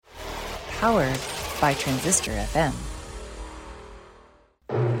Powered by Transistor FM.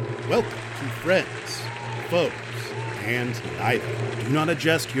 Welcome to Friends, Foes, and Neither. Do not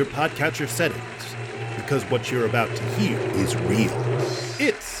adjust your podcatcher settings, because what you're about to hear is real.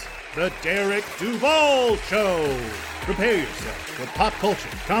 It's the Derek Duvall Show! Prepare yourself for pop culture,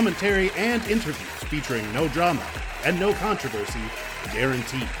 commentary, and interviews featuring no drama and no controversy,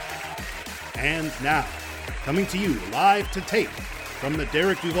 guaranteed. And now, coming to you live to tape from the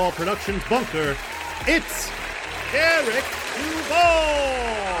Derek Duvall Productions bunker, it's Derek Duvall!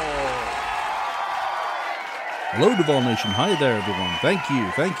 Hello, Duvall Nation. Hi there, everyone. Thank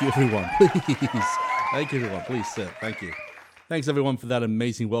you, everyone. Please. Thank you, everyone. Please sit. Thank you. Thanks, everyone, for that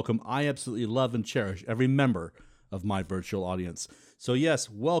amazing welcome. I absolutely love and cherish every member of my virtual audience. So, yes,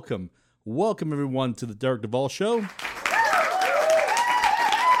 welcome. Welcome, everyone, to the Derek Duvall Show.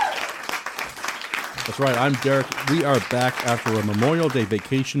 That's right, I'm Derek. We are back after a Memorial Day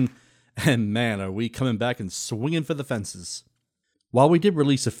vacation, and man, are we coming back and swinging for the fences. While we did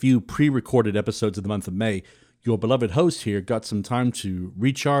release a few pre-recorded episodes in the month of May, your beloved host here got some time to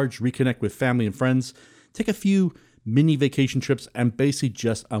recharge, reconnect with family and friends, take a few mini vacation trips, and basically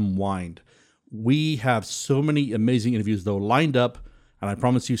just unwind. We have so many amazing interviews, though, lined up, and I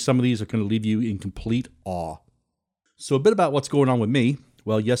promise you some of these are going to leave you in complete awe. So a bit about what's going on with me.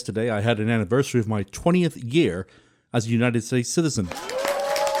 Well, yesterday I had an anniversary of my 20th year as a United States citizen.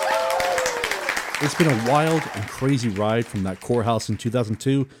 It's been a wild and crazy ride from that courthouse in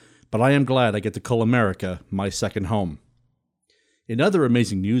 2002, but I am glad I get to call America my second home. In other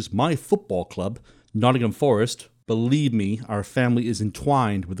amazing news, my football club, Nottingham Forest, believe me, our family is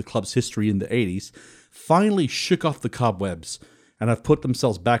entwined with the club's history in the 80s, finally shook off the cobwebs and have put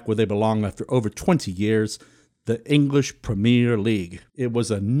themselves back where they belong after over 20 years, the English Premier League. It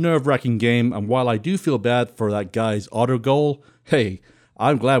was a nerve-wracking game, and while I do feel bad for that guy's auto goal, hey,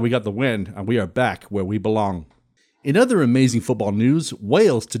 I'm glad we got the win, and we are back where we belong. In other amazing football news,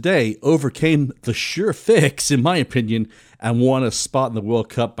 Wales today overcame the sure fix, in my opinion, and won a spot in the World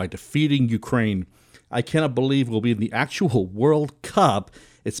Cup by defeating Ukraine. I cannot believe we'll be in the actual World Cup.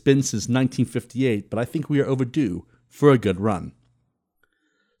 It's been since 1958, but I think we are overdue for a good run.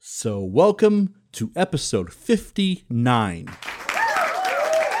 So welcome to episode 59.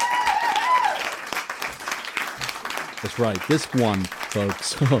 That's right, this one,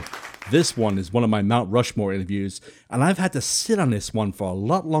 folks, this one is one of my Mount Rushmore interviews, and I've had to sit on this one for a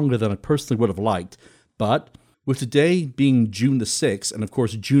lot longer than I personally would have liked. But with today being June the 6th, and of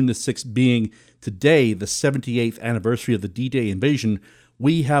course June the 6th being today the 78th anniversary of the D-Day invasion,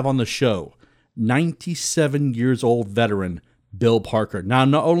 we have on the show 97 years old veteran Bill Parker. Now,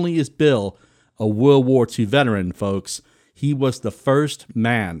 not only is Bill a World War II veteran, folks, he was the first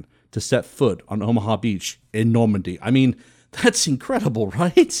man to set foot on Omaha Beach in Normandy. I mean, that's incredible,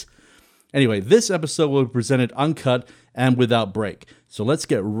 right? Anyway, this episode will be presented uncut and without break. So let's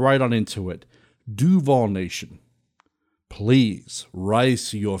get right on into it. Duvall Nation, please rise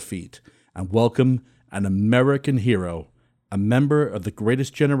to your feet and welcome an American hero, a member of the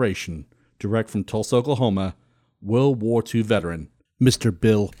greatest generation, direct from Tulsa, Oklahoma, World War II veteran, Mr.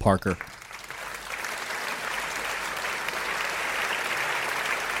 Bill Parker.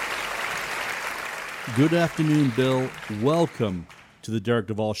 Good afternoon, Bill. Welcome to the Derek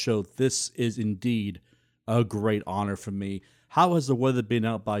Duvall Show. This is indeed a great honor for me. How has the weather been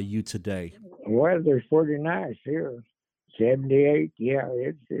out by you today? Weather's pretty nice here. 78, yeah,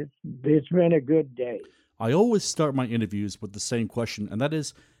 it's been a good day. I always start my interviews with the same question, and that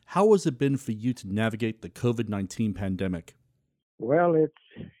is, how has it been for you to navigate the COVID-19 pandemic? Well, it's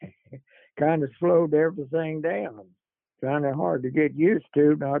kind of slowed everything down. Kind of hard to get used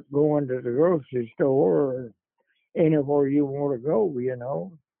to not going to the grocery store or anywhere you want to go, you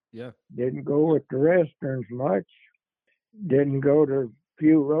know. Yeah. Didn't go at the restaurants much. Didn't go to a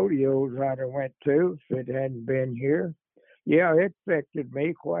few rodeos I'd have went to if it hadn't been here. Yeah, it affected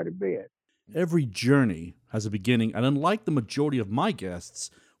me quite a bit. Every journey has a beginning, and unlike the majority of my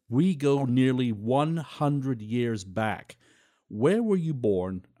guests, we go nearly 100 years back. Where were you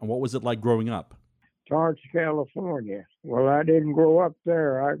born, and what was it like growing up? Torrance, California. Well, I didn't grow up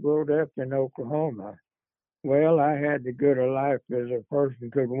there. I grew up in Oklahoma. Well, I had the good of life as a person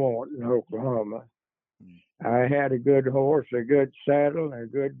could want in Oklahoma. I had a good horse, a good saddle, and a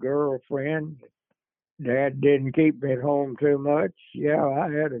good girlfriend. Dad didn't keep me at home too much. Yeah,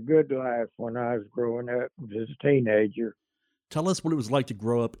 I had a good life when I was growing up as a teenager. Tell us what it was like to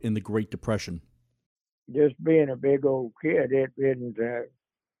grow up in the Great Depression. Just being a big old kid, it didn't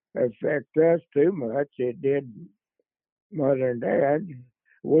affect us too much. It did Mother and Dad.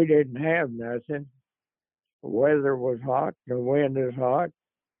 We didn't have nothing. The weather was hot, the wind is hot,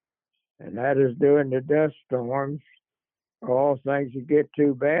 And that is during the dust storms. All things would get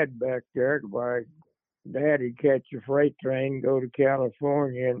too bad back there. Why, Daddy'd catch a freight train, go to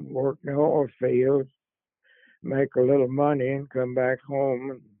California and work in the oil fields, make a little money, and come back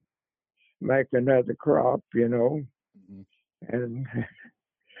home and make another crop, and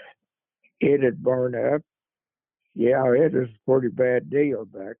it'd burn up. Yeah, it was a pretty bad deal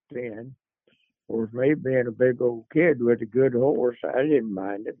back then. Of course, me being a big old kid with a good horse, I didn't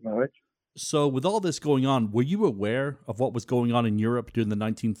mind it much. So, with all this going on, were you aware of what was going on in Europe during the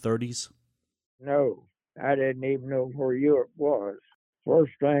 1930s? No, I didn't even know where Europe was.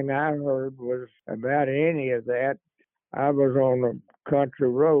 First thing I heard was about any of that. I was on a country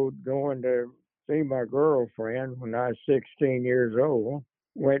road going to see my girlfriend when I was 16 years old.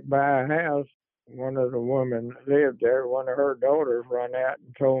 Went by a house. One of the women that lived there, one of her daughters run out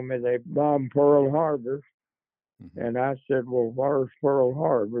and told me they bombed Pearl Harbor. And I said, well, where's Pearl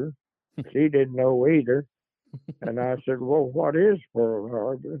Harbor? She didn't know either. And I said, well, what is Pearl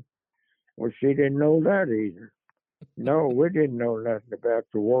Harbor? Well, she didn't know that either. No, we didn't know nothing about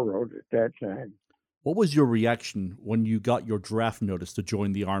the world at that time. What was your reaction when you got your draft notice to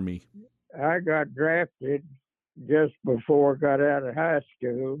join the Army? I got drafted just before I got out of high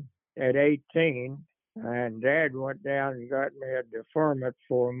school at 18, and Dad went down and got me a deferment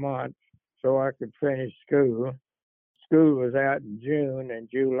for a month so I could finish school. School was out in June and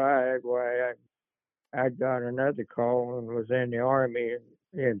July, why I got another call and was in the Army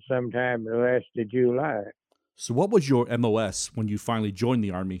in sometime the last of July. So what was your MOS when you finally joined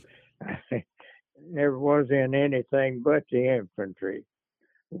the Army? Never was in anything but the infantry.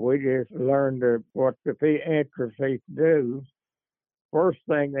 We just learned what the infantry do. First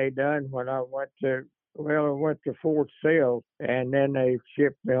thing they done when I went to Fort Sill, and then they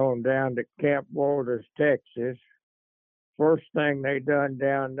shipped me on down to Camp Walters, Texas. First thing they done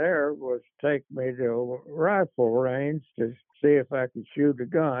down there was take me to a rifle range to see if I could shoot a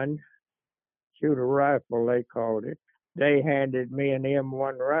gun, shoot a rifle, they called it. They handed me an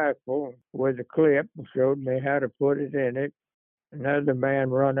M1 rifle with a clip and showed me how to put it in it. Another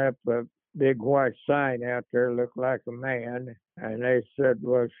man run up a big white sign out there, looked like a man, and they said,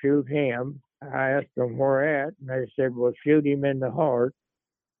 well, shoot him. I asked them where at, and they said, well, shoot him in the heart.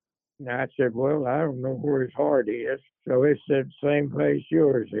 And I said, well, I don't know where his heart is. So it said, same place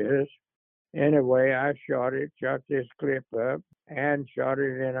yours is. Anyway, I shot this clip up, and shot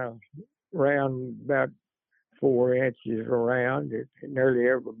it in a round about 4 inches around. Nearly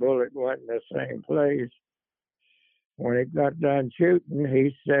every bullet went in the same place. When it got done shooting,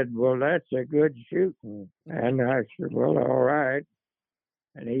 he said, well, that's a good shooting. And I said, well, all right.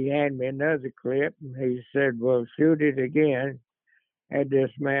 And he handed me another clip, and he said, well, shoot it again. Had this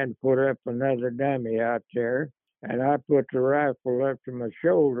man put up another dummy out there, and I put the rifle up to my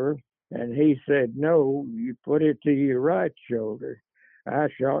shoulder, and he said, no, you put it to your right shoulder. I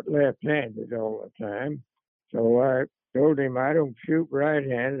shot left-handed all the time. So I told him I don't shoot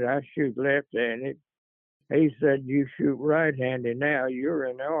right-handed, I shoot left-handed. He said, you shoot right-handed now, you're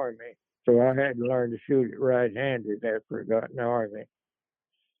in the Army. So I had to learn to shoot it right-handed after I got in the Army.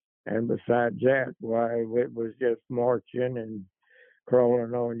 And besides that, why, it was just marching and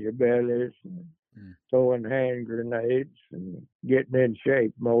crawling on your bellies and throwing hand grenades and getting in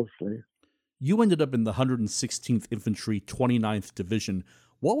shape mostly. You ended up in the 116th Infantry 29th Division.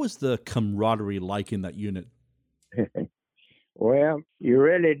 What was the camaraderie like in that unit? Well, you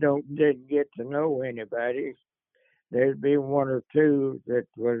really didn't get to know anybody. There'd be one or two that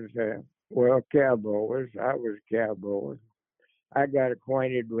was, cowboys. I was a cowboy. I got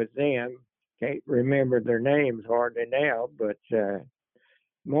acquainted with them. Can't remember their names hardly now, but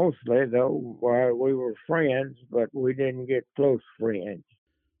mostly, though, we were friends, but we didn't get close friends.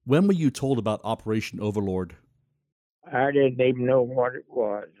 When were you told about Operation Overlord? I didn't even know what it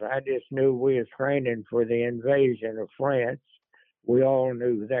was. I just knew we was training for the invasion of France. We all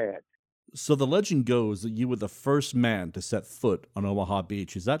knew that. So the legend goes that you were the first man to set foot on Omaha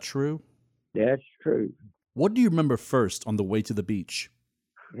Beach. Is that true? That's true. What do you remember first on the way to the beach?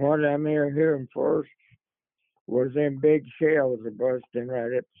 What I remember hearing first was them big shells busting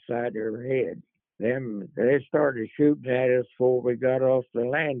right up the side of her head. They started shooting at us before we got off the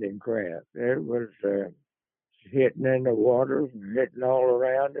landing craft. It was hitting in the water, hitting all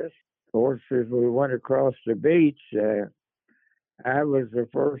around us. Of course, as we went across the beach, I was the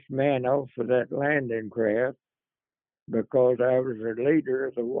first man off of that landing craft because I was the leader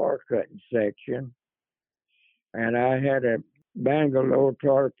of the war cutting section. And I had a Bangalore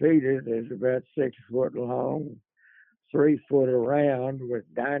torpedo that's about 6 foot long, 3 foot around with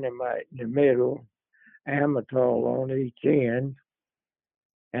dynamite in the middle, Amatol on each end.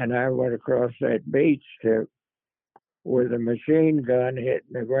 And I went across that beach with a machine gun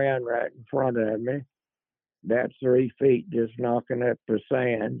hitting the ground right in front of me. That 3 feet just knocking up the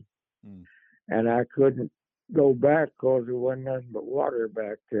sand. Mm. And I couldn't go back because there wasn't nothing but water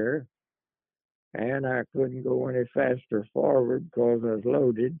back there. And I couldn't go any faster forward because I was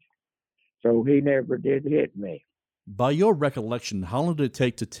loaded. So he never did hit me. By your recollection, how long did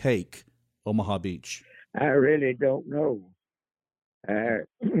it take Omaha Beach? I really don't know.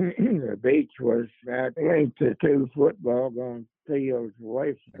 The beach was, I think, the 2 football going fields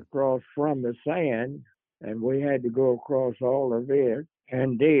away across from the sand, and we had to go across all of it,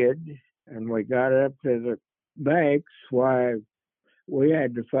 and did. And we got up to the banks. Why, we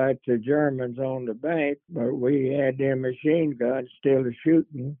had to fight the Germans on the bank, but we had their machine guns still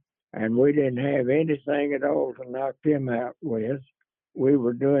shooting, and we didn't have anything at all to knock them out with. We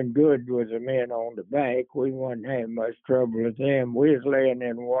were doing good with the men on the bank. We wasn't having much trouble with them. We was laying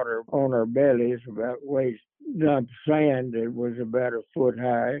in water on our bellies, about waist dump sand that was about a foot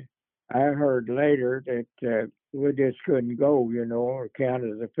high. I heard later that we just couldn't go, on account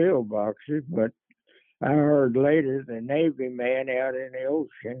of the pillboxes, but I heard later the Navy man out in the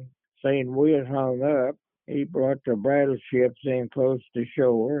ocean saying we was hung up. He brought the battleships in close to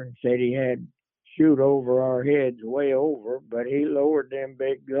shore and said he had shoot over our heads way over, but he lowered them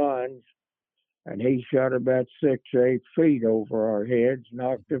big guns and he shot about 6 or 8 feet over our heads,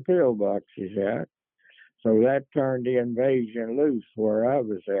 knocked the pillboxes out. So that turned the invasion loose where I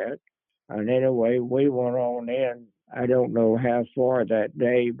was at. And anyway, we went on in. I don't know how far that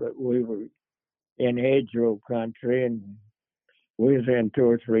day, but we were in hedgerow country and we was in 2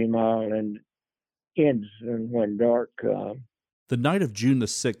 or 3 mile ends when dark come. The night of June the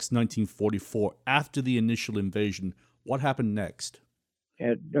 6th, 1944, after the initial invasion, what happened next?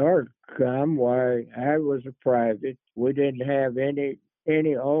 At dark come, why, I was a private. We didn't have any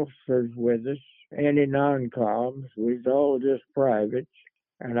officers with us, any non-coms. We was all just privates.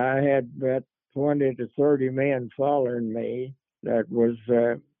 And I had about 20 to 30 men following me that was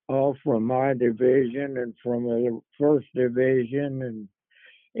all from my division and from the 1st Division and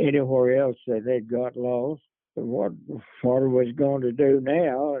anywhere else that they'd got lost. What I was going to do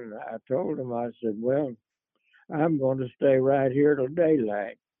now, and I told him, I said, well, I'm going to stay right here till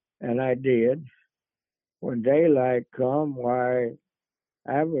daylight. And I did. When daylight come, why,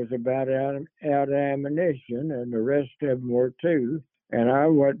 I was about out of ammunition, and the rest of them were too. And I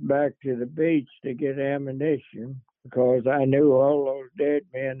went back to the beach to get ammunition because I knew all those dead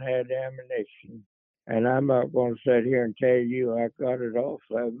men had ammunition. And I'm not going to sit here and tell you I got it off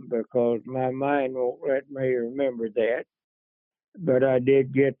of them because my mind won't let me remember that. But I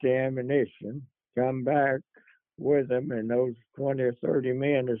did get the ammunition, come back with them, and those 20 or 30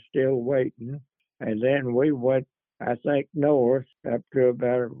 men are still waiting. And then we went, I think, north up to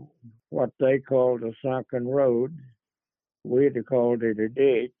about what they called a sunken road. We'd have called it a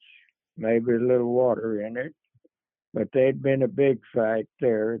ditch, maybe a little water in it. But there'd been a big fight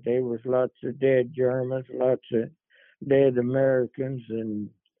there. There was lots of dead Germans, lots of dead Americans, and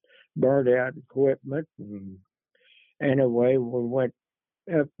burnt out equipment. And anyway, we went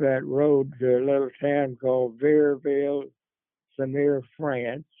up that road to a little town called Vierville, near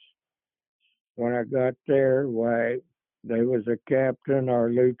France. When I got there, why, there was a captain or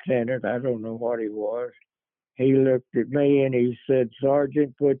lieutenant, I don't know what he was. He looked at me and he said,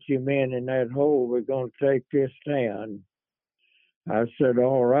 Sergeant, put your men in that hole. We're going to take this town. I said,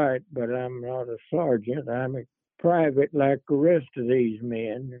 all right, but I'm not a sergeant. I'm a private like the rest of these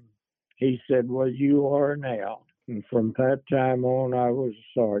men. He said, well, you are now. And from that time on, I was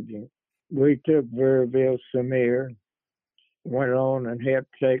a sergeant. We took Vierville, Samir, went on and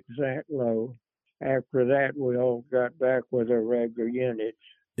helped take St. Lo. After that, we all got back with our regular units.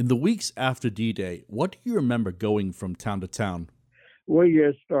 In the weeks after D-Day, what do you remember going from town to town? We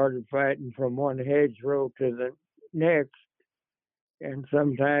just started fighting from one hedgerow to the next, and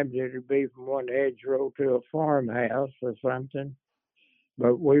sometimes it'd be from one hedgerow to a farmhouse or something.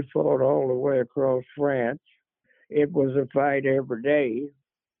 But we fought all the way across France. It was a fight every day.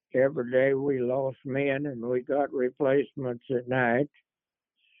 Every day we lost men and we got replacements at night.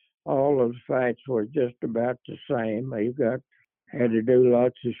 All those fights were just about the same. Had to do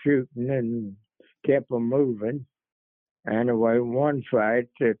lots of shooting and kept them moving. Anyway, one fight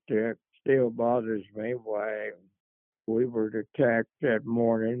that still bothers me, why, we were attacked that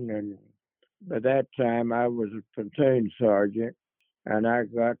morning, and by that time I was a platoon sergeant, and I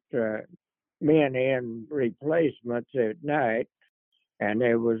got men in replacements at night, and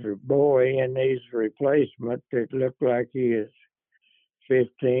there was a boy in these replacements that looked like he was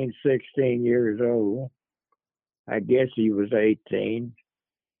 15, 16 years old. I guess he was 18.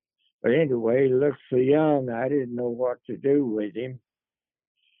 But anyway, he looked so young, I didn't know what to do with him.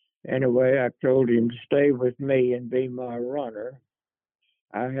 Anyway, I told him to stay with me and be my runner.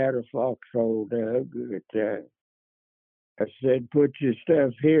 I had a foxhole dug. I said, put your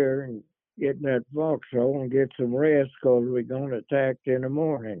stuff here and get in that foxhole and get some rest because we're going to attack in the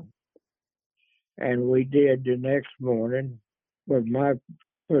morning. And we did the next morning, but my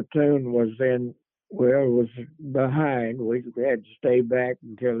platoon was was behind. We had to stay back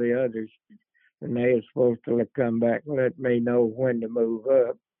until the others, and they were supposed to come back and let me know when to move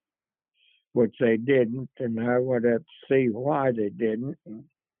up, which they didn't. And I went up to see why they didn't.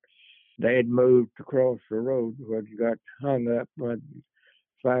 They had moved across the road, but got hung up with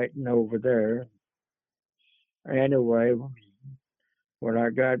fighting over there. Anyway, when I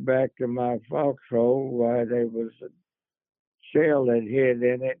got back to my foxhole, why there was a shell that hit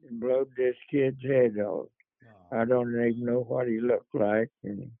in it and blew this kid's head off. I don't even know what he looked like,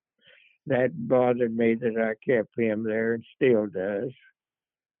 and that bothered me that I kept him there and still does.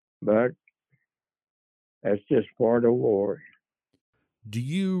 But that's just part of war. Do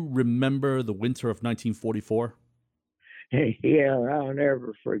you remember the winter of 1944? Yeah, I'll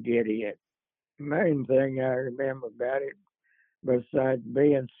never forget it. Main thing I remember about it, besides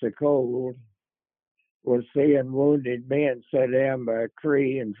being so cold, was seeing wounded men sit down by a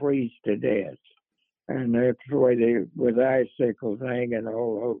tree and freeze to death. And that's where with icicles hanging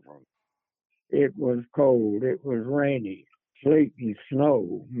all over them. It was cold. It was rainy, sleet and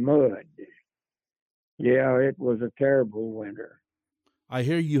snow, mud. Yeah, it was a terrible winter. I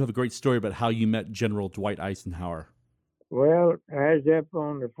hear you have a great story about how you met General Dwight Eisenhower. Well, I was up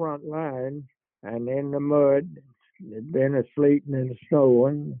on the front line and in the mud. It'd been a sleeting and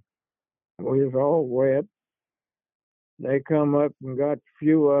snowing. We was all wet. They come up and got a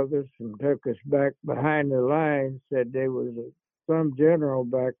few of us and took us back behind the line, said there was some general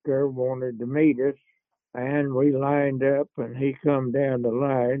back there wanted to meet us. And we lined up and he come down the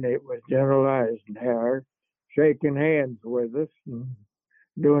line. It was General Eisenhower shaking hands with us and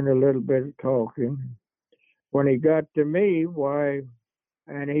doing a little bit of talking. When he got to me,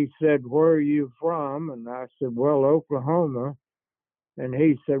 and he said, where are you from? And I said, well, Oklahoma. And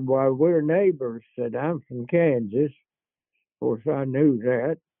he said, why, we're neighbors. Said, I'm from Kansas. Of course, I knew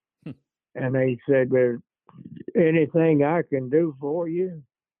that. And he said, well, anything I can do for you?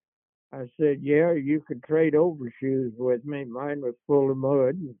 I said, yeah, you could trade overshoes with me. Mine was full of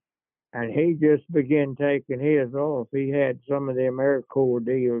mud. And he just began taking his off. He had some of them Air Corps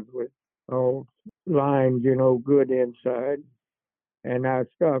deals with all lines, good inside. And I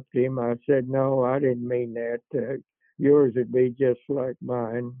stopped him. I said, no, I didn't mean that. Yours would be just like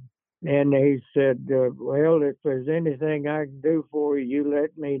mine. And he said, well, if there's anything I can do for you, you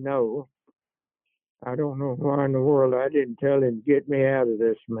let me know. I don't know why in the world I didn't tell him to get me out of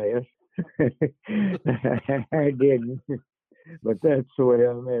this mess. I didn't. But that's the way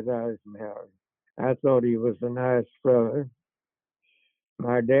I met Eisenhower. I thought he was a nice fellow.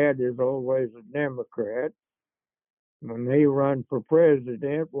 My dad is always a Democrat. When he run for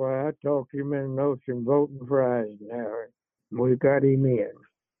president, why, I talked him in notion voting for Eisenhower. We got him in.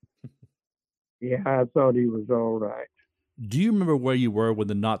 Yeah, I thought he was all right. Do you remember where you were when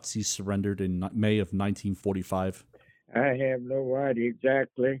the Nazis surrendered in May of 1945? I have no idea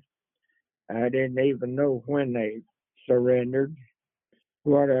exactly. I didn't even know when they surrendered.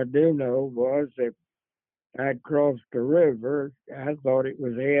 What I do know was that I'd crossed the river. I thought it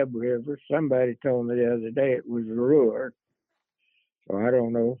was the Ebb River. Somebody told me the other day it was the Ruhr. So I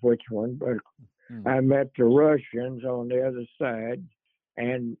don't know which one, but I met the Russians on the other side,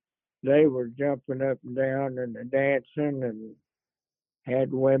 and they were jumping up and down and dancing and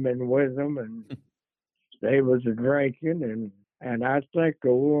had women with them, and they was drinking, and I think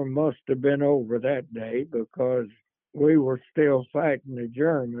the war must have been over that day because we were still fighting the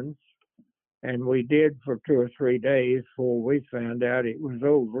Germans, and we did for 2 or 3 days before we found out it was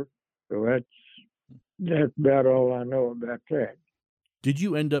over. So that's about all I know about that. Did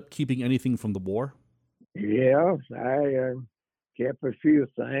you end up keeping anything from the war? Yeah, I kept a few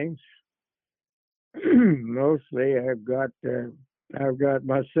things. Mostly, I've got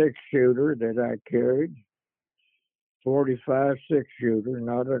my 6-shooter that I carried, 45 6-shooter,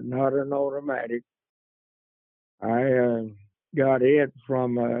 not an automatic. I got it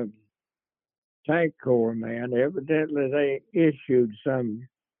from a tank corps man. Evidently, they issued some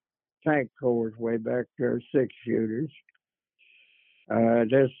tank corps way back there, 6-shooters.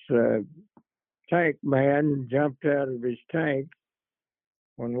 This tank man jumped out of his tank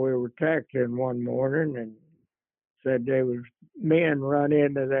when we were tackling one morning and said there was men run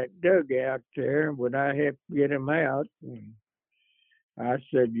into that dugout there. Would I help get them out? And I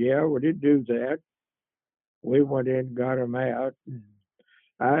said, yeah, would it do that? We went in and got him out.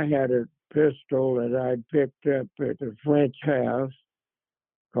 I had a pistol that I'd picked up at the French house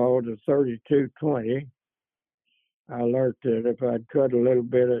called a 3220. I learned that if I'd cut a little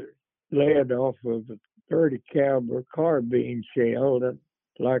bit of lead off of a 30 caliber carbine shell that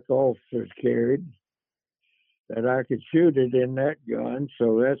like officers carried, that I could shoot it in that gun.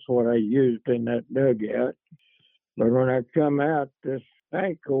 So that's what I used in that dugout. But when I come out, this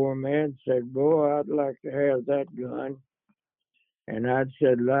tank corps man said, boy, I'd like to have that gun. And I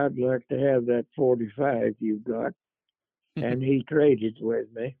said, I'd like to have that 45 you got. And he traded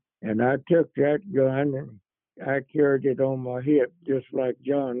with me. And I took that gun and I carried it on my hip, just like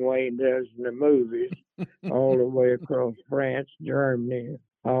John Wayne does in the movies, all the way across France, Germany,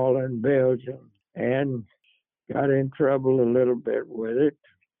 Holland, Belgium, and got in trouble a little bit with it.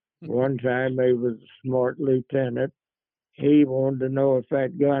 One time he was a smart lieutenant. He wanted to know if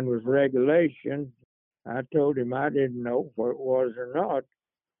that gun was regulation. I told him I didn't know what it was or not.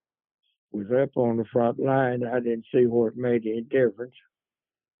 It was up on the front line. I didn't see where it made any difference.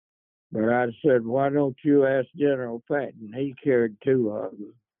 But I said, why don't you ask General Patton? He carried two of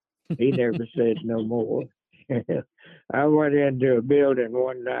them. He never said no more. I went into a building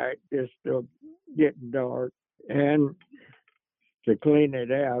one night, just getting dark, and to clean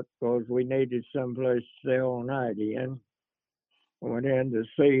it out because we needed someplace to stay all night in. I went in to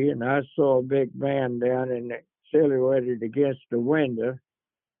see, and I saw a big man down in the silhouetted against the window,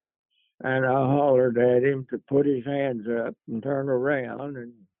 and I hollered at him to put his hands up and turn around,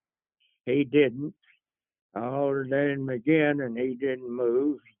 and he didn't. I hollered at him again, and he didn't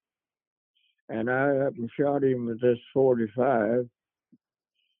move. And I up and shot him with this 45,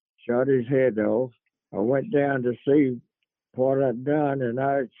 shot his head off. I went down to see what I'd done, and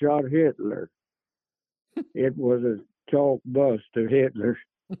I shot Hitler. It was a chalk bust of Hitler.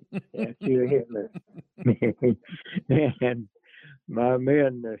 That's you, Hitler. And my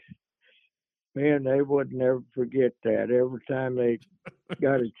men, they would never forget that. Every time they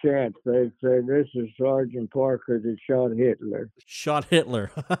got a chance, they'd say, this is Sergeant Parker that shot Hitler. Shot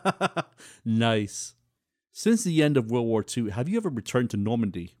Hitler. Nice. Since the end of World War II, have you ever returned to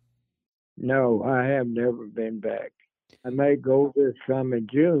Normandy? No, I have never been back. I may go this coming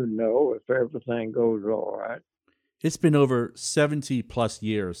June, though, if everything goes all right. It's been over 70 plus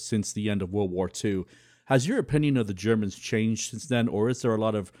years since the end of World War II. Has your opinion of the Germans changed since then, or is there a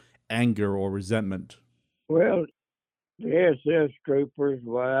lot of anger or resentment? Well, the SS troopers,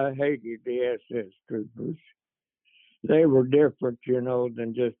 well, I hated the SS troopers. They were different,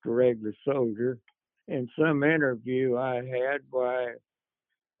 than just a regular soldier. In some interview I had, why,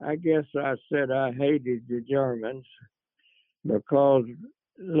 I guess I said I hated the Germans because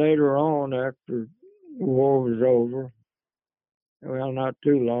later on, after the war was over, well, not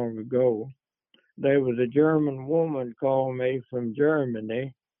too long ago, there was a German woman called me from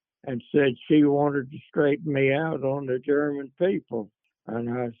Germany and said she wanted to straighten me out on the German people. And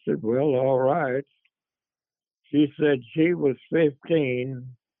I said, well, all right. She said she was 15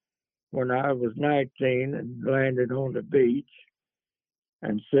 when I was 19 and landed on the beach,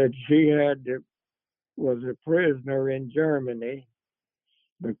 and said she was a prisoner in Germany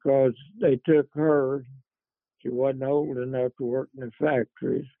because they took her. She wasn't old enough to work in the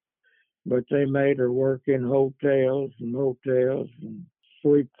factories, but they made her work in hotels and motels and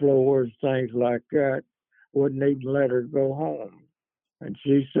sweep floors, things like that. Wouldn't even let her go home. And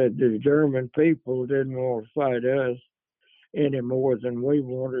she said the German people didn't want to fight us any more than we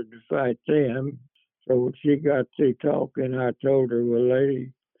wanted to fight them. So when she got to talking, I told her, well,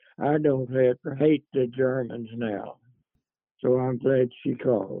 lady, I don't hate the Germans now. So I'm glad she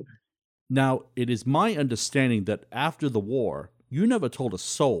called. Now, it is my understanding that after the war, you never told a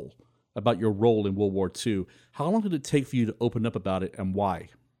soul about your role in World War II. How long did it take for you to open up about it, and why?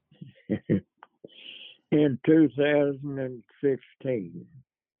 In 2016.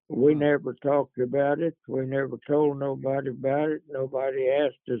 We never talked about it. We never told nobody about it. Nobody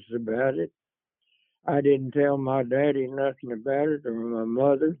asked us about it. I didn't tell my daddy nothing about it, or my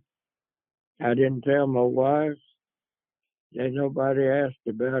mother. I didn't tell my wife. And nobody asked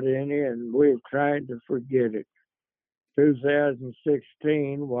about any, and we were trying to forget it.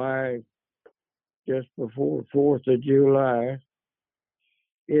 2016, why, just before 4th of July,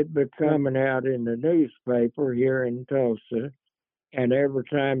 it was coming out in the newspaper here in Tulsa. And every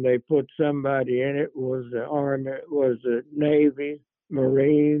time they put somebody in it, was the Army, was the Navy,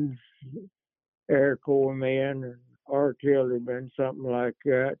 Marines, Air Corps men, artillerymen, something like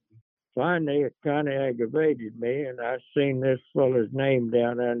that. Finally, it kind of aggravated me, and I seen this fellow's name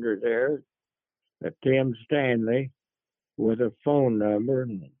down under there, Tim Stanley, with a phone number.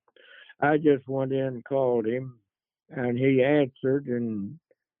 And I just went in and called him, and he answered, and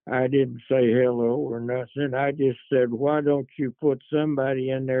I didn't say hello or nothing. I just said, why don't you put somebody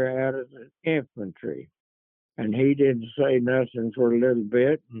in there out of the infantry? And he didn't say nothing for a little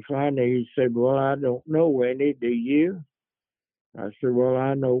bit. And finally he said, well, I don't know any. Do you? I said, well,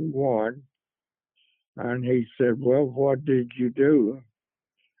 I know one. And he said, well, what did you do?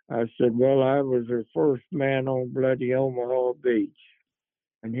 I said, well, I was the first man on bloody Omaha Beach.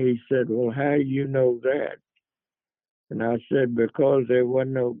 And he said, well, how do you know that? And I said, because there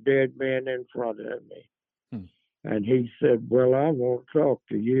wasn't no dead men in front of me. And he said, well, I won't talk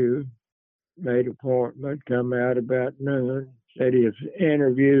to you. Made an appointment, come out about noon. Said his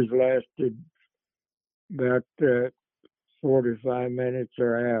interviews lasted about 45 minutes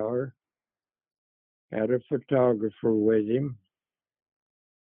or an hour. Had a photographer with him.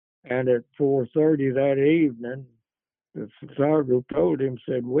 And at 4:30 that evening, the photographer told him,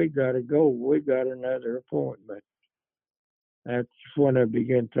 said, we got to go. We got another appointment. That's when I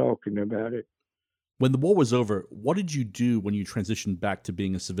began talking about it. When the war was over, what did you do when you transitioned back to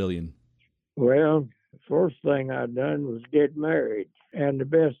being a civilian? Well, the first thing I done was get married, and the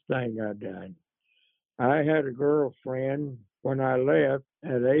best thing I done. I had a girlfriend when I left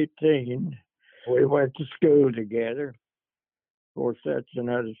at 18. We went to school together. Of course, that's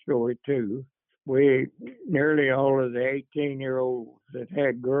another story, too. Nearly all of the 18-year-olds that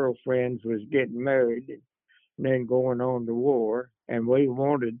had girlfriends was getting married and then going on to war. And we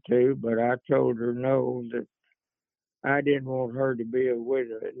wanted to, but I told her no, that I didn't want her to be a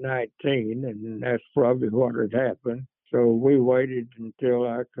widow at 19, and that's probably what had happened. So we waited until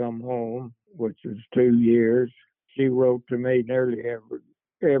I come home, which was 2 years. She wrote to me nearly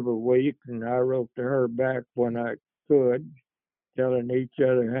every week, and I wrote to her back when I could, telling each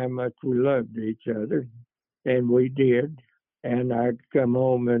other how much we loved each other, and we did. And I'd come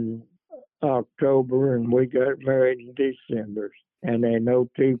home in October, and we got married in December. And I know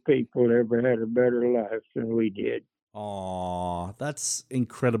two people ever had a better life than we did. Aw, that's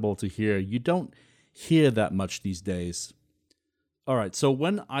incredible to hear. You don't hear that much these days. All right, so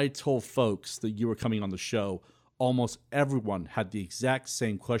when I told folks that you were coming on the show, almost everyone had the exact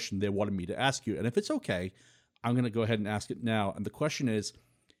same question they wanted me to ask you. And if it's okay, I'm going to go ahead and ask it now. And the question is,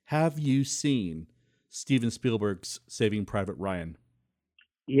 have you seen Steven Spielberg's Saving Private Ryan?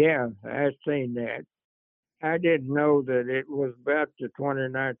 Yeah, I've seen that. I didn't know that it was about the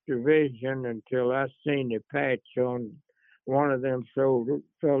 29th Division until I seen the patch on one of them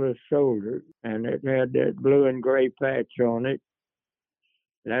fella's shoulder, and it had that blue and gray patch on it.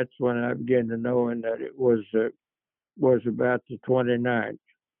 That's when I began to knowing that it was about the 29th.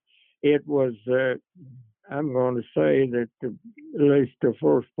 It was, I'm going to say that at least the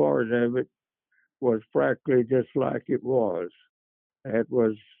first part of it was practically just like it was. It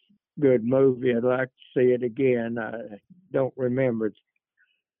was good movie. I'd like to see it again. I don't remember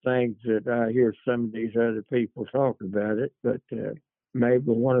things that I hear some of these other people talk about it, but maybe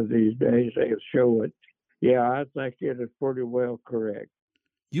one of these days they'll show it. Yeah, I think it is pretty well correct.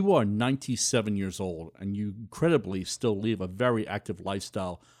 You are 97 years old, and you incredibly still live a very active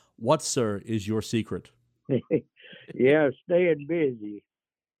lifestyle. What, sir, is your secret? Yeah, staying busy.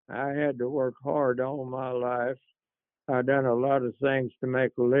 I had to work hard all my life. I done a lot of things to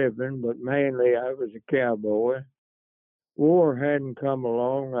make a living, but mainly I was a cowboy. War hadn't come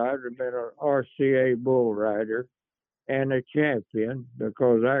along. I'd have been an RCA bull rider and a champion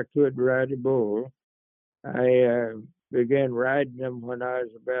because I could ride a bull. I began riding them when I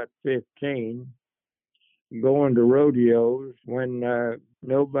was about 15, going to rodeos when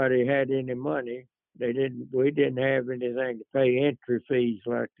nobody had any money. We didn't have anything to pay entry fees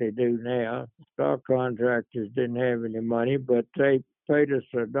like they do now. Stock contractors didn't have any money, but they paid us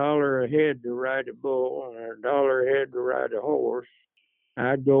 $1 a head to ride a bull and $1 a head to ride a horse.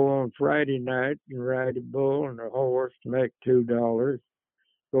 I'd go on Friday night and ride a bull and a horse to make $2.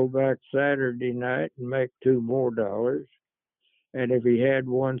 Go back Saturday night and make $2 more. And if he had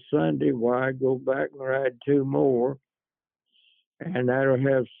one Sunday, why, I'd go back and ride 2 more. And that'll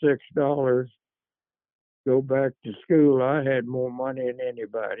have $6. Go back to school, I had more money than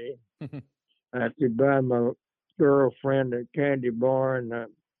anybody. I could buy my girlfriend a candy bar and a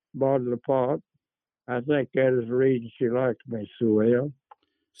bottle of pop. I think that is the reason she liked me so well.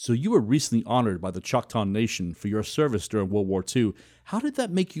 So you were recently honored by the Choctaw Nation for your service during World War II. How did that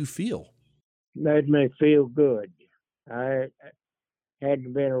make you feel? Made me feel good. I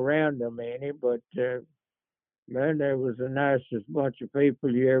hadn't been around them any, but man, they was the nicest bunch of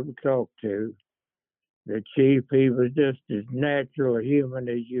people you ever talked to. The chief, he was just as natural a human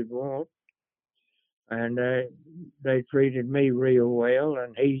as you'd want. and they treated me real well,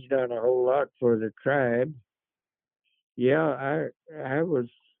 and he's done a whole lot for the tribe. Yeah, I was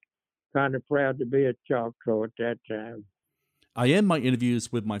kind of proud to be a Choctaw at that time. I end my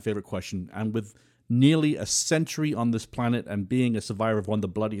interviews with my favorite question, and with nearly a century on this planet and being a survivor of one of the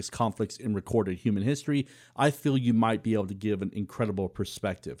bloodiest conflicts in recorded human history, I feel you might be able to give an incredible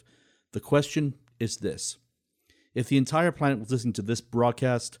perspective. The question is this: if the entire planet was listening to this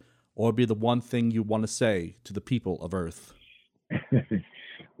broadcast, what would be the one thing you want to say to the people of Earth?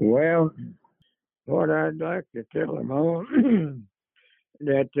 Well, what I'd like to tell them all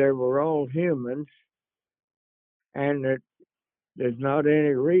that they were all humans, and that there's not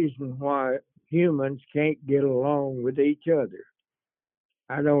any reason why humans can't get along with each other.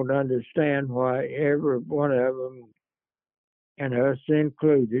 I don't understand why every one of them, and us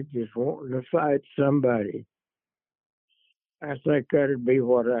included, just wanting to fight somebody. I think that'd be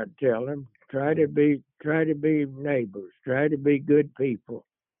what I'd tell them. Try to be neighbors. Try to be good people.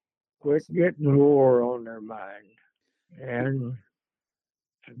 Quit getting war on their mind. And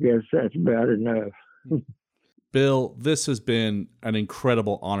I guess that's about enough. Bill, this has been an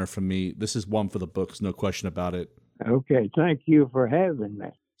incredible honor for me. This is one for the books, no question about it. Okay, thank you for having me.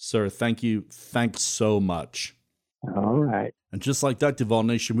 Sir, thank you. Thanks so much. All right. And just like that, Duvall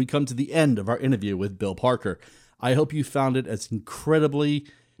Nation, we come to the end of our interview with Bill Parker. I hope you found it as incredibly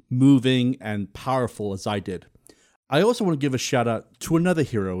moving and powerful as I did. I also want to give a shout out to another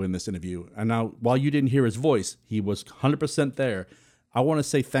hero in this interview. And now, while you didn't hear his voice, he was 100% there. I want to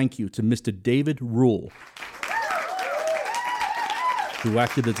say thank you to Mr. David Rule, who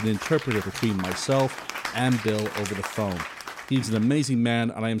acted as an interpreter between myself and Bill over the phone. He's an amazing man,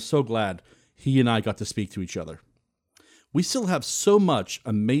 and I am so glad he and I got to speak to each other. We still have so much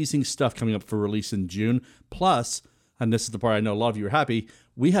amazing stuff coming up for release in June. Plus, and this is the part I know a lot of you are happy,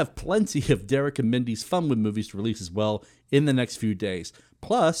 we have plenty of Derek and Mindy's Fun with Movies to release as well in the next few days.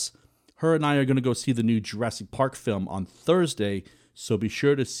 Plus, her and I are going to go see the new Jurassic Park film on Thursday, so be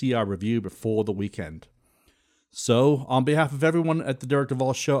sure to see our review before the weekend. So, on behalf of everyone at the Derek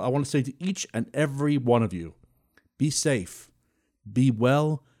Duvall Show, I want to say to each and every one of you, be safe, be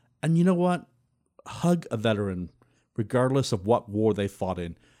well, and you know what? Hug a veteran, regardless of what war they fought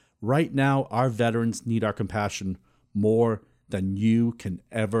in. Right now, our veterans need our compassion more than you can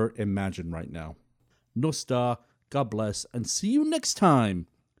ever imagine right now. Nostar, God bless, and see you next time,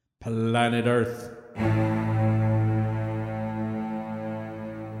 Planet Earth.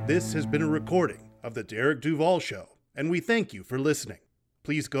 This has been a recording of The Derek Duvall Show, and we thank you for listening.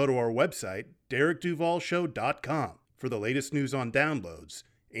 Please go to our website, derekduvallshow.com, for the latest news on downloads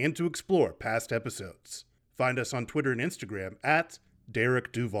and to explore past episodes. Find us on Twitter and Instagram at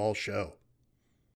Derek Duvall Show.